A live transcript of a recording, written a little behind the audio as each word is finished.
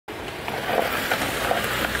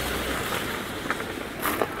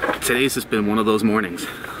today's just been one of those mornings.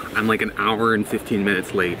 I'm like an hour and 15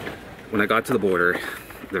 minutes late. When I got to the border,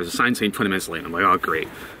 there's a sign saying 20 minutes late. I'm like, oh great,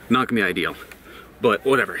 not gonna be ideal. But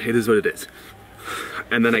whatever, it is what it is.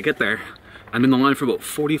 And then I get there, I'm in the line for about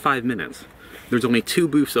 45 minutes. There's only 2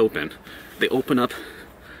 booths open. They open up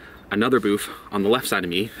another booth on the left side of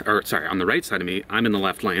me, or sorry, on the right side of me. I'm in the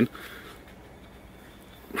left lane.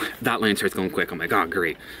 That lane starts going quick. I'm like, oh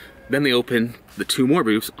great. Then they open the 2 more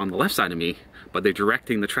booths on the left side of me, but they're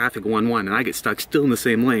directing the traffic 1-1, and I get stuck still in the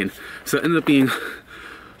same lane. So it ended up being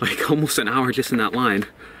like almost an hour just in that line.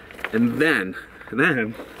 And then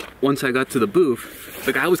once I got to the booth,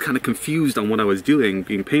 the guy was kind of confused on what I was doing,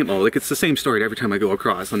 being paintball. Like, it's the same story every time I go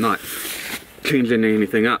across. I'm not changing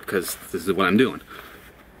anything up because this is what I'm doing.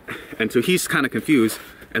 And so he's kind of confused,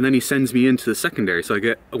 and then he sends me into the secondary. So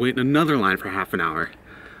I wait in another line for half an hour.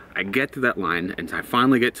 I get to that line, and I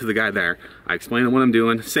finally get to the guy there. I explain him what I'm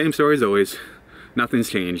doing. Same story as always. Nothing's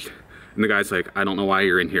changed. And the guy's like, I don't know why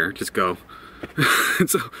you're in here. Just go. And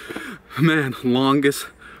so, man, longest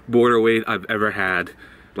border wait I've ever had,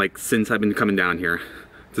 like, since I've been coming down here.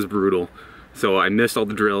 This is brutal. So I missed all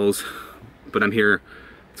the drills, but I'm here.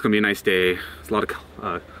 It's gonna be a nice day. There's a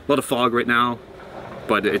lot of fog right now,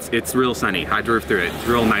 but it's real sunny. I drove through it. It's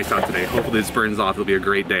real nice out today. Hopefully this burns off. It'll be a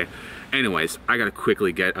great day. Anyways, I gotta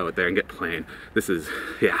quickly get out there and get playing. This is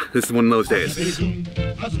one of those days.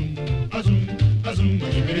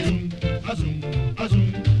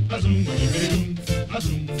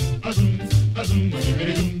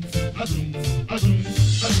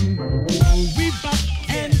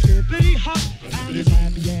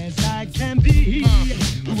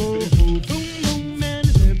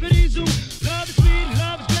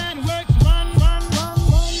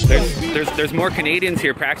 There's more Canadians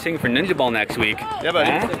here practicing for Ninja Ball next week. Yeah, buddy.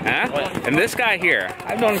 And this guy here,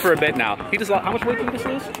 I've known him for a bit now. He just lost, how much weight did he just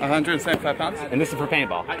lose? 175 pounds. And this is for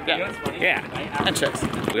paintball? Yeah. And checks.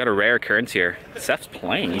 We got a rare occurrence here. Seth's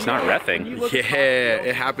playing, he's not reffing. Yeah,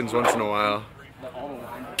 it happens once in a while.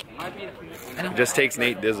 It just takes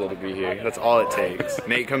Nate Dizzle to be here. That's all it takes.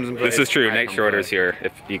 Nate comes and plays. This is true. Nate Shorter's here.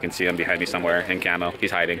 If you can see him behind me somewhere in camo. He's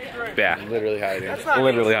hiding. But yeah. Literally hiding.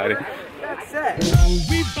 Literally hiding. That's it.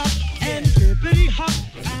 And pretty hot,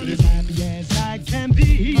 I'm as happy as I can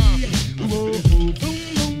be. Whoa, boom,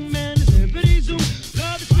 boom, and it's pretty zoom.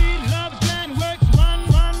 Love is sweet, love is plan, works one.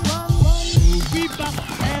 We bop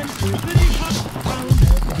and it's pretty hot, I'll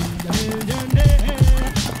never be a millionaire.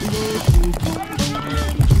 Whoa, boom, boom,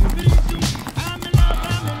 and it's pretty zoom. I'm in love,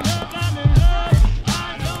 I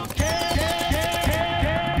don't care.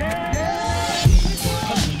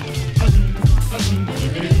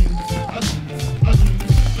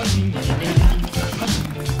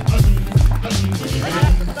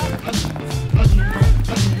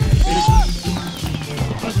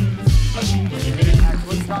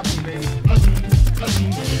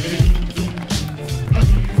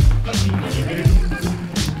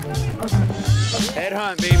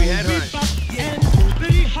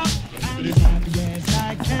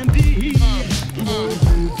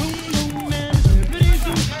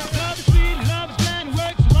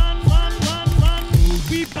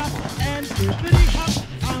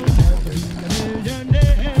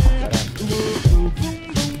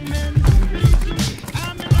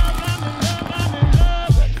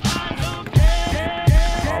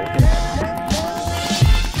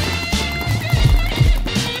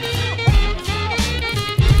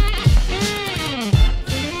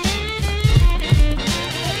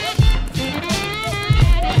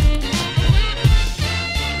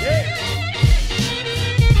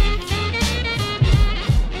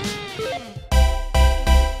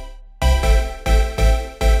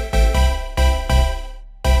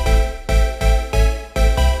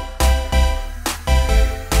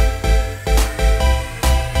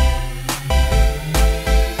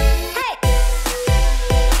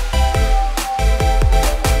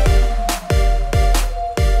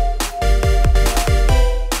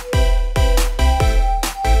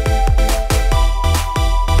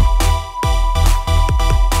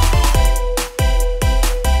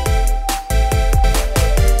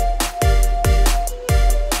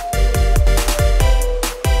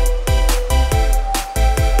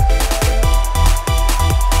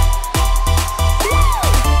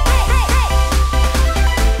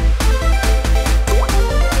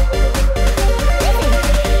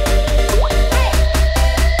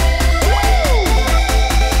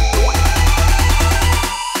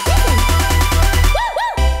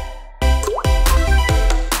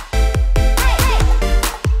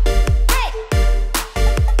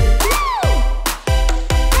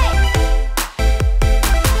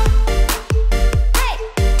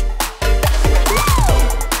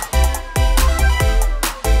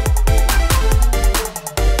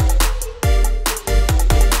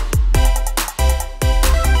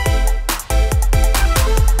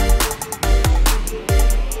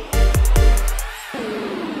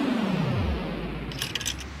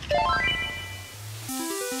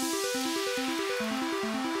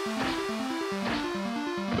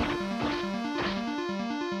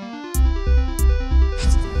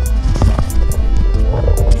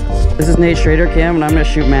 This is Nate Schrader Cam, and I'm gonna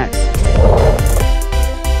shoot Max.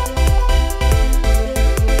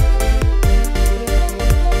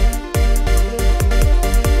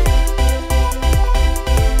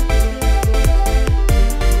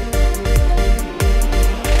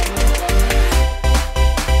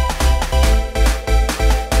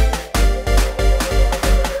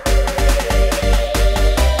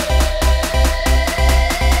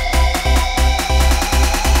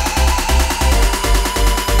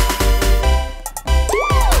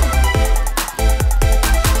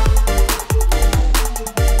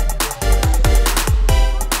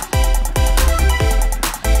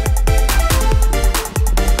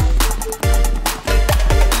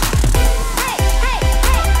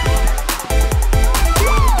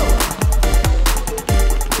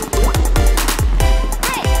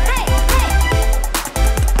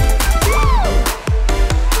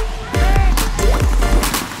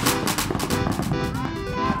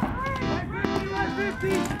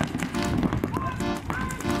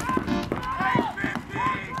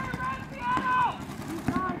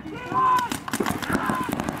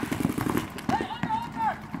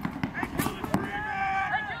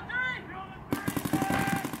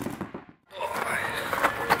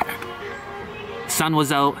 Sun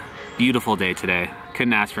was out, beautiful day today.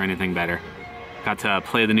 Couldn't ask for anything better. Got to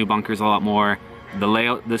play the new bunkers a lot more. The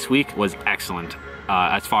layout this week was excellent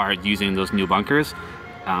as far as using those new bunkers.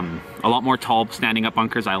 A lot more tall standing up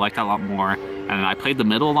bunkers, I liked that a lot more. And I played the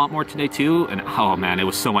middle a lot more today too, and oh man, it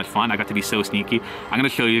was so much fun. I got to be so sneaky. I'm gonna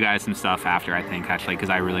show you guys some stuff after, I think, actually,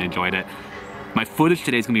 because I really enjoyed it. My footage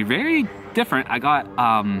today is gonna be very different. I got,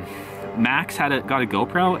 Max got a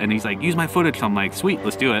GoPro, and he's like, use my footage. So I'm like, sweet,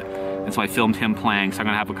 let's do it. And so I filmed him playing, so I'm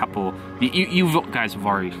gonna have a couple, you guys have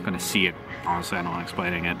already gonna see it, honestly, I know I'm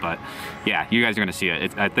explaining it, but yeah, you guys are gonna see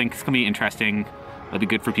it. I think it's gonna be interesting. It'll be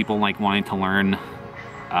good for people like wanting to learn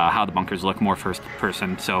how the bunkers look more first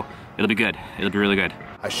person, so it'll be good. It'll be really good.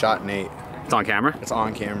 I shot Nate. It's on camera? It's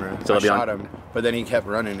on camera. So I shot him, but then he kept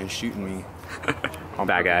running and shooting me.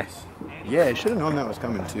 Bad guy. Yeah, I should have known that was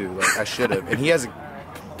coming too. Like, I should have. And he has a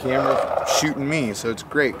camera shooting me, so it's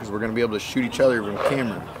great because we're gonna be able to shoot each other from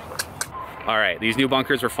camera. All right, these new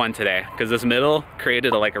bunkers were fun today because this middle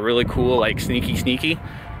created a really cool, like sneaky,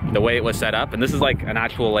 the way it was set up. And this is like an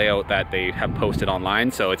actual layout that they have posted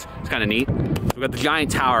online, so it's kind of neat. We've got the giant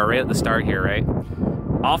tower right at the start here, right?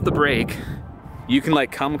 Off the break, you can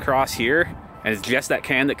like come across here, and it's just that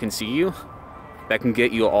can that can see you, that can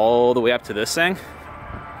get you all the way up to this thing.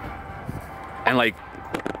 And like,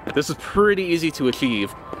 this is pretty easy to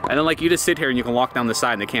achieve. And then like you just sit here and you can walk down the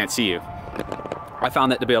side and they can't see you. I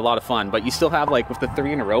found that to be a lot of fun, but you still have like with the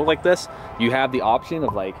 3 in a row like this, you have the option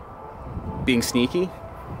of like being sneaky.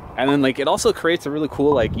 And then like it also creates a really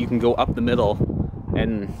cool, like you can go up the middle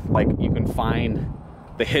and like you can find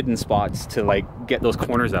the hidden spots to like get those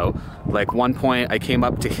corners out. Like one point I came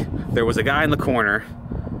up to, there was a guy in the corner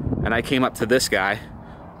and I came up to this guy,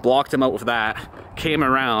 blocked him out with that, came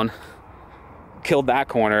around, killed that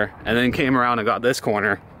corner, and then came around and got this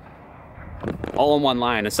corner. All in one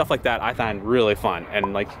line and stuff like that. I find really fun,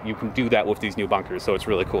 and like you can do that with these new bunkers, so it's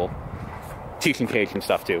really cool. Teaching Cage and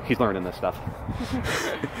stuff too. He's learning this stuff.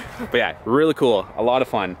 But yeah, really cool, a lot of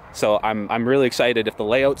fun. So I'm really excited if the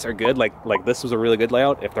layouts are good. Like this was a really good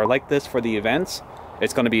layout. If they're like this for the events,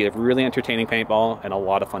 it's going to be a really entertaining paintball and a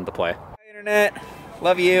lot of fun to play. Bye, internet.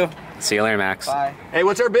 Love you. See you later, Max. Bye. Hey,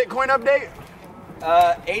 what's our Bitcoin update?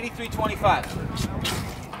 83.25.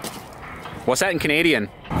 What's that in Canadian?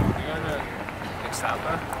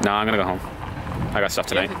 Extapa. No, I'm gonna go home. I got stuff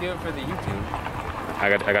tonight. You have to do it for the YouTube.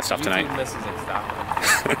 I got stuff tonight. YouTube misses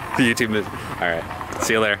Extapa. YouTube miss. All right.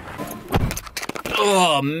 See you later.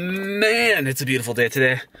 Oh man, it's a beautiful day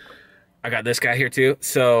today. I got this guy here too.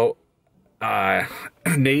 So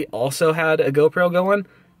Nate also had a GoPro going,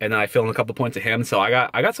 and then I filmed a couple points of him. So I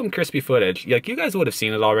got some crispy footage. Like you guys would have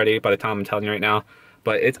seen it already by the time I'm telling you right now.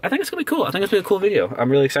 But I think it's gonna be cool. I think it's gonna be a cool video.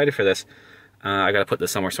 I'm really excited for this. I gotta put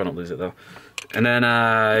this somewhere so I don't lose it though. And then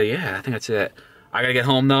yeah, I think that's it. I gotta get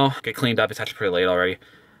home though, get cleaned up. It's actually pretty late already.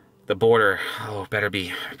 The border, oh, better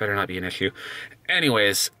not be an issue.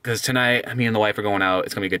 Anyways, because tonight me and the wife are going out.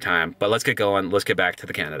 It's gonna be a good time. But let's get going. Let's get back to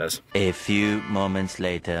the Canadas. A few moments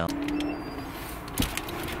later.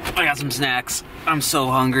 I got some snacks. I'm so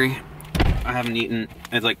hungry. I haven't eaten.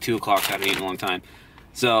 It's like 2 o'clock. I haven't eaten in a long time.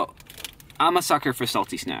 So I'm a sucker for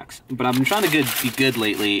salty snacks, but I've been trying to be good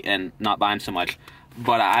lately and not buying so much.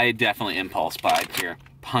 But I definitely impulse buy here.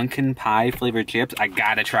 Pumpkin pie flavored chips. I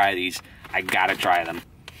gotta try these. I gotta try them.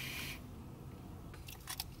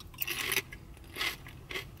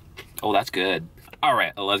 Oh, that's good. All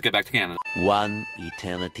right, let's get back to Canada. One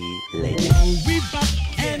eternity later. We bop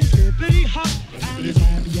and hippity hop. I'm as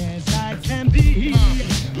happy as I can be.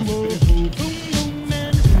 Whoa, boom, boom,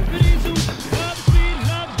 and hippity zoom. Love, sweet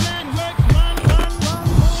love, man, work,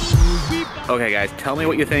 run. Okay guys, tell me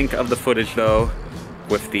what you think of the footage though,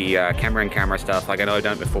 with the camera and camera stuff. Like I know I've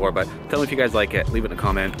done it before, but tell me if you guys like it. Leave it in a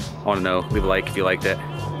comment. I want to know. Leave a like if you liked it.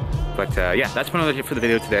 But yeah, that's been another tip for the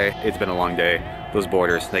video today. It's been a long day. Those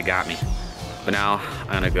borders, they got me. But now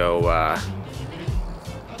I'm gonna go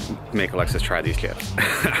make Alexis try these chips.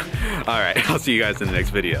 All right, I'll see you guys in the next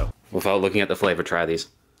video. Without looking at the flavor, try these.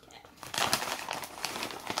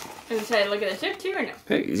 And should I look at the chip too or no?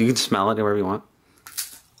 Hey, you can smell it wherever you want.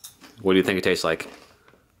 What do you think it tastes like?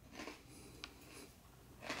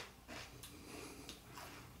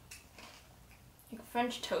 Like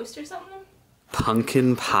French toast or something?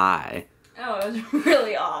 Pumpkin pie. Oh, it was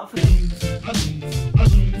really off.